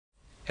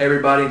Hey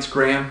everybody, it's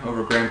Graham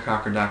over at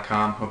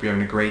grahamcocker.com. Hope you're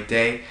having a great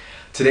day.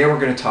 Today we're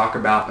going to talk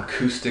about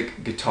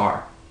acoustic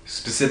guitar.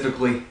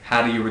 Specifically,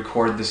 how do you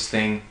record this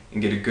thing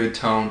and get a good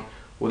tone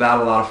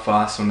without a lot of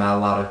fuss, without a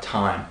lot of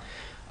time.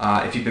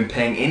 If you've been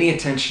paying any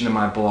attention to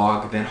my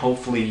blog, then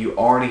hopefully you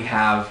already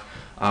have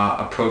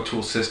a Pro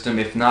Tools system.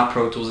 If not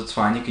Pro Tools, it's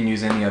fine. You can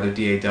use any other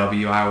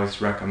DAW. I always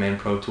recommend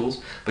Pro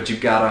Tools. But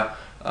you've got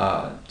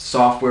a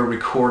software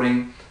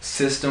recording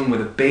system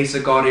with a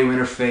basic audio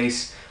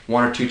interface.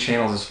 One or two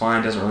channels is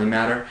fine, doesn't really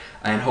matter.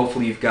 And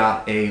hopefully you've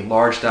got a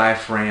large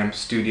diaphragm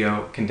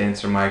studio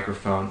condenser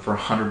microphone for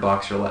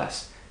 $100 or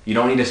less. You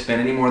don't need to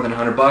spend any more than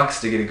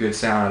 $100 to get a good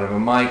sound out of a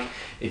mic.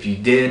 If you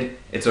did,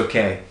 it's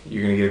okay.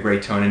 You're going to get a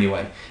great tone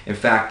anyway. In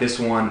fact, this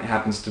one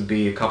happens to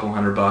be a couple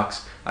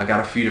 $100. I got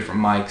a few different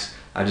mics.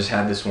 I just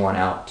had this one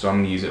out, so I'm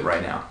going to use it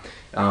right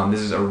now. This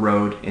is a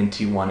Rode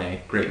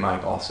NT1A, great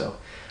mic also.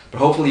 But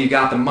hopefully you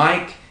got the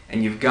mic,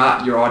 and you've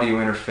got your audio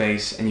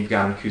interface, and you've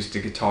got an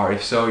acoustic guitar.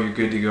 If so, you're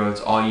good to go. It's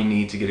all you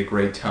need to get a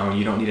great tone.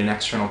 You don't need an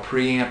external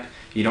preamp.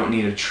 You don't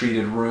need a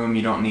treated room.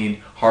 You don't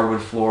need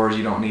hardwood floors.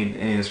 You don't need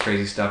any of this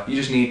crazy stuff. You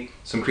just need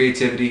some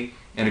creativity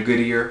and a good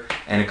ear,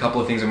 and a couple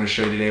of things I'm going to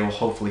show you today will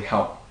hopefully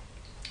help.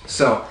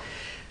 So,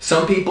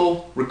 some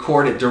people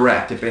record it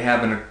direct. If they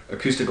have an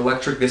acoustic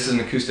electric, this is an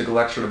acoustic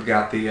electric. I've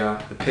got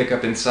the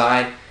pickup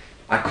inside.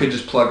 I could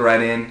just plug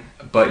right in,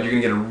 but you're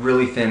going to get a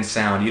really thin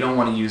sound. You don't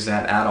want to use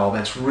that at all.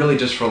 That's really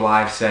just for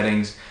live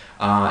settings.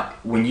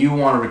 When you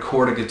want to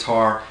record a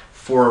guitar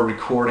for a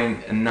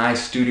recording, a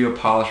nice studio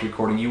polished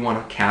recording, you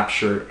want to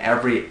capture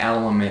every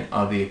element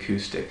of the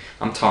acoustic.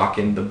 I'm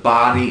talking the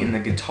body in the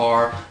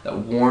guitar, the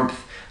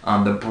warmth,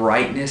 the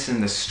brightness in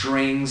the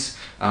strings,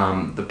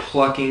 the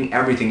plucking,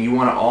 everything. You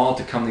want it all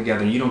to come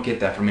together, and you don't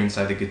get that from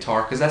inside the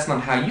guitar because that's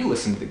not how you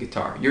listen to the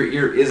guitar. Your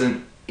ear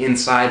isn't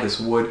inside this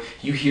wood.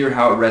 You hear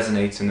how it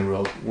resonates in the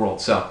real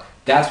world. So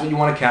that's what you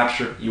want to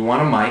capture. You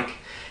want a mic,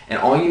 and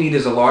all you need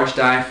is a large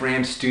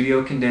diaphragm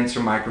studio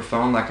condenser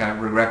microphone, like I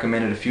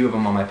recommended a few of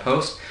them on my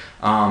post.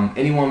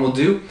 Anyone will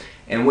do.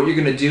 And what you're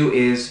going to do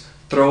is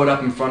throw it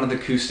up in front of the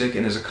acoustic,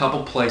 and there's a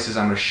couple places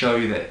I'm going to show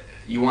you that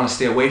you want to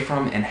stay away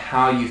from and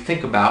how you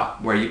think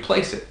about where you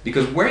place it.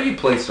 Because where you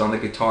place it on the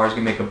guitar is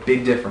going to make a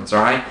big difference,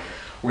 alright?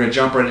 We're going to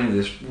jump right into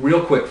this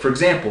real quick. For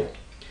example,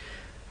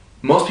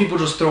 most people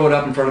just throw it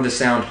up in front of the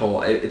sound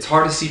hole. It's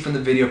hard to see from the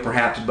video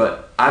perhaps,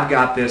 but I've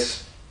got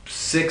this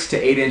 6 to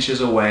 8 inches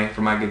away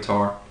from my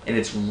guitar, and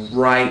it's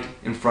right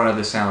in front of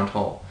the sound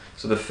hole.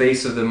 So the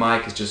face of the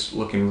mic is just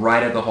looking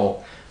right at the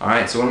hole.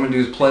 Alright, so what I'm going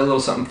to do is play a little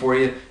something for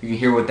you. You can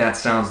hear what that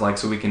sounds like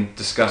so we can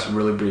discuss it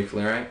really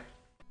briefly, alright?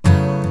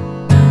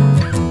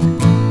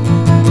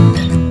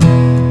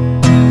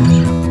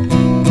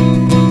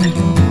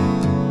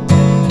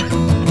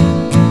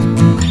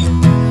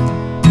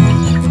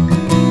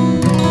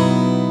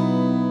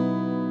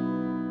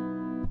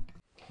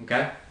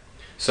 Okay,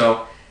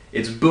 so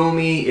it's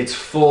boomy, it's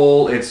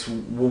full, it's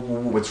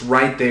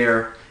right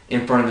there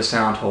in front of the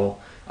sound hole.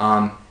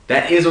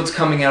 That is what's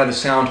coming out of the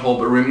sound hole,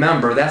 but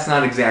remember, that's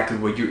not exactly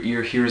what your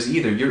ear hears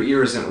either. Your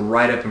ear isn't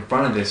right up in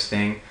front of this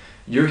thing.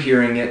 You're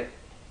hearing it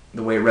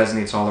the way it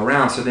resonates all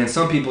around. So then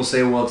some people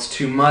say, well, it's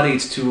too muddy,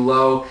 it's too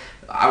low.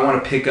 I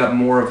want to pick up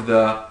more of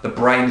the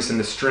brightness in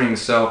the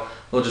strings, so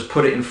we'll just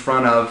put it in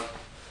front of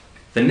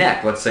the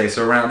neck, let's say.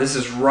 So around, this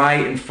is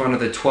right in front of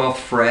the 12th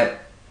fret.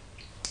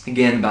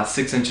 Again, about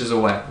 6 inches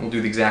away. We'll do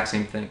the exact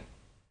same thing.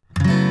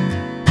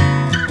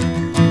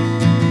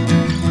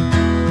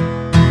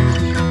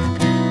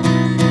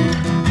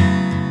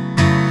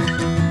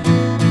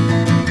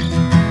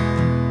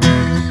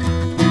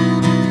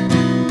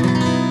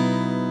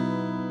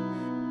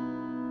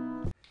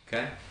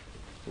 Okay?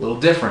 A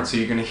little different. So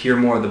you're going to hear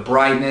more of the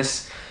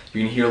brightness.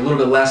 You're going to hear a little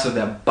bit less of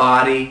that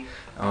body,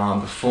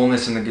 the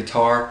fullness in the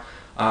guitar.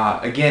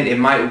 Again, it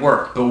might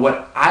work, but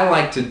what I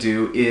like to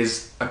do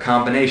is a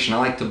combination. I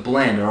like to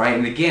blend, alright?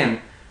 And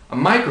again, a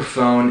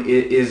microphone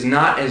is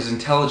not as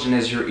intelligent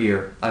as your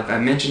ear. I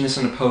mentioned this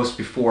in a post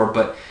before,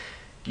 but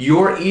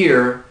your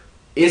ear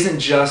isn't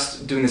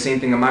just doing the same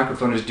thing a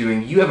microphone is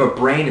doing. You have a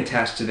brain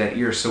attached to that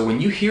ear, so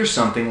when you hear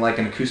something like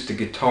an acoustic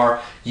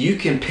guitar, you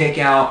can pick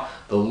out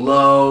the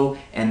low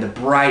and the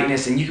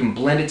brightness, and you can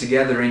blend it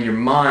together in your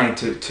mind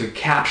to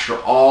capture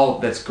all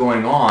that's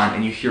going on,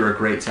 and you hear a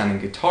great sounding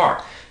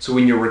guitar. So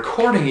when you're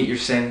recording it, you're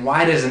saying,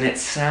 why doesn't it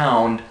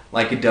sound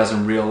like it does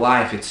in real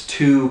life? It's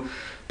too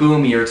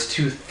boomy, or it's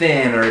too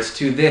thin, or it's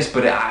too this,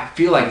 but I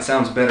feel like it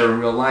sounds better in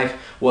real life.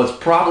 Well, it's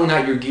probably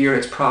not your gear,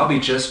 it's probably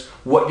just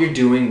what you're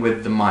doing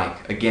with the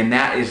mic. Again,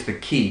 that is the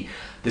key.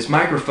 This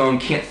microphone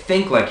can't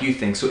think like you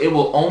think, so it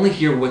will only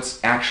hear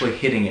what's actually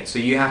hitting it. So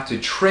you have to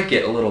trick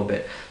it a little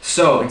bit.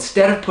 So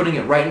instead of putting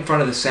it right in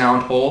front of the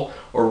sound hole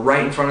or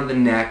right in front of the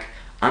neck,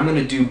 I'm going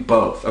to do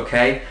both,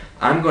 okay?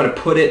 I'm going to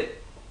put it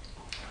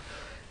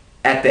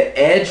at the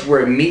edge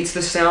where it meets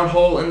the sound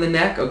hole in the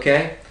neck,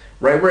 okay?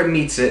 Right where it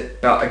meets it,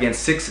 about, again,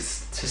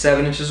 6 to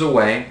 7 inches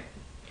away.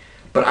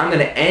 But I'm going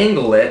to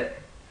angle it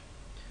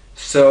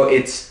so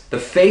it's the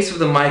face of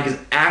the mic is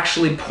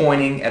actually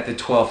pointing at the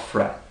 12th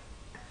fret.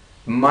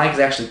 The mic is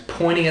actually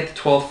pointing at the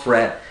 12th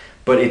fret,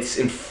 but it's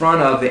in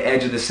front of the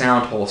edge of the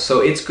sound hole.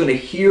 So it's going to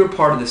hear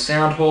part of the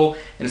sound hole,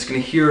 and it's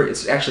going to hear,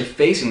 it's actually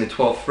facing the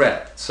 12th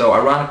fret. So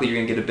ironically, you're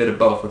going to get a bit of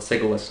both. Let's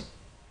take a listen.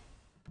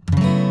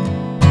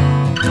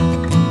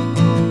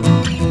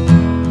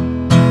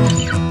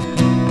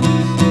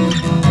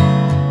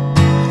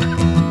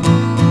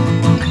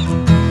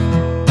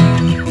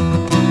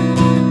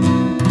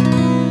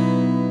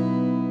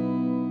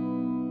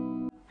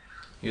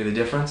 Hear the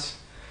difference?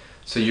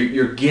 So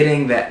you're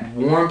getting that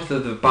warmth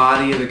of the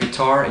body of the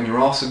guitar, and you're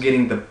also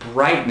getting the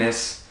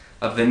brightness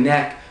of the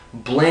neck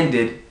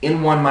blended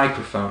in one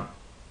microphone.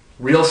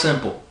 Real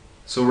simple.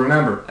 So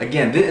remember,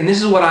 again, and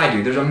this is what I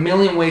do. There's a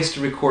million ways to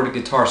record a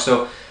guitar,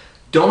 so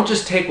don't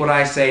just take what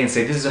I say and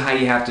say this is how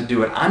you have to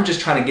do it. I'm just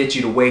trying to get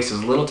you to waste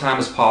as little time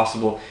as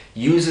possible.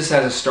 Use this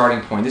as a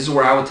starting point. This is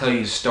where I would tell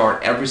you to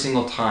start every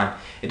single time.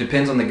 It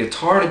depends on the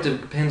guitar, it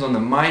depends on the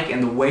mic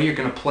and the way you're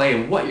going to play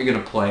and what you're going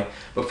to play.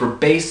 But for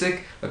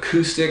basic,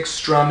 acoustic,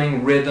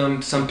 strumming,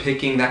 rhythm, some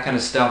picking, that kind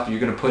of stuff you're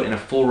going to put in a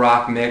full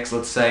rock mix,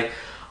 let's say,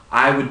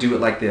 I would do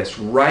it like this.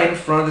 Right in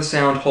front of the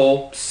sound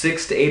hole,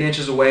 6 to 8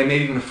 inches away,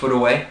 maybe even a foot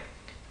away.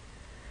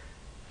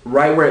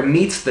 Right where it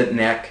meets the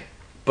neck,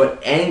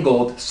 but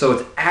angled so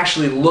it's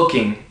actually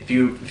looking, if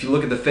you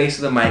look at the face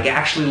of the mic,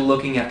 actually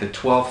looking at the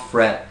 12th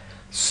fret.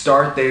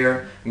 Start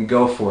there and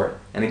go for it.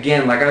 And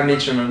again, like I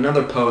mentioned in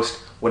another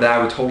post, what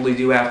I would totally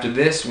do after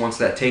this, once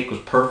that take was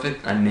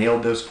perfect, I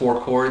nailed those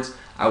 4 chords,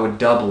 I would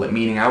double it,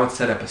 meaning I would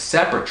set up a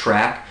separate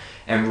track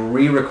and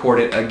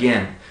re-record it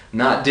again.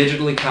 Not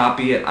digitally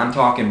copy it, I'm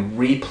talking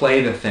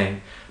replay the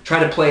thing. Try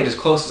to play it as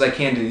close as I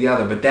can to the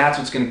other, but that's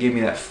what's going to give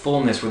me that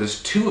fullness where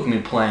there's 2 of me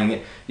playing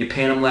it. You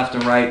pan them left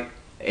and right,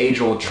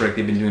 age-old trick,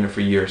 they've been doing it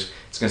for years.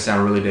 It's going to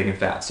sound really big and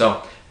fat.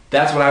 So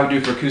that's what I would do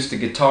for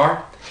acoustic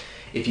guitar.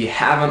 If you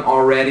haven't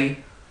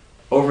already,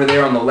 over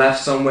there on the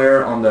left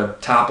somewhere, on the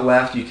top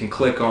left, you can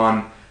click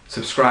on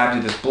subscribe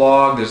to this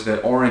blog. There's the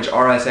orange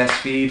RSS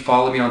feed.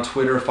 Follow me on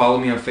Twitter, follow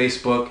me on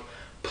Facebook.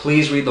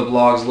 Please read the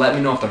blogs. Let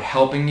me know if they're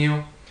helping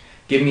you.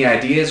 Give me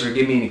ideas or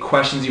give me any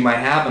questions you might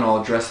have, and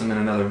I'll address them in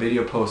another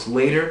video post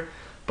later.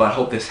 But I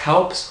hope this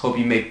helps. Hope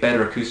you make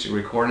better acoustic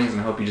recordings,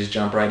 and I hope you just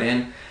jump right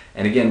in.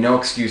 And again, no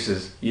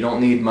excuses. You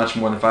don't need much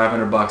more than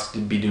 $500 to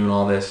be doing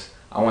all this.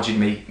 I want you to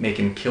be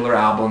making killer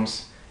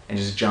albums and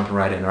just jumping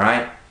right in,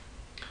 alright?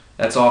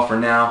 That's all for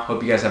now.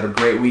 Hope you guys have a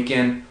great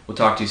weekend. We'll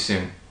talk to you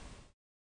soon.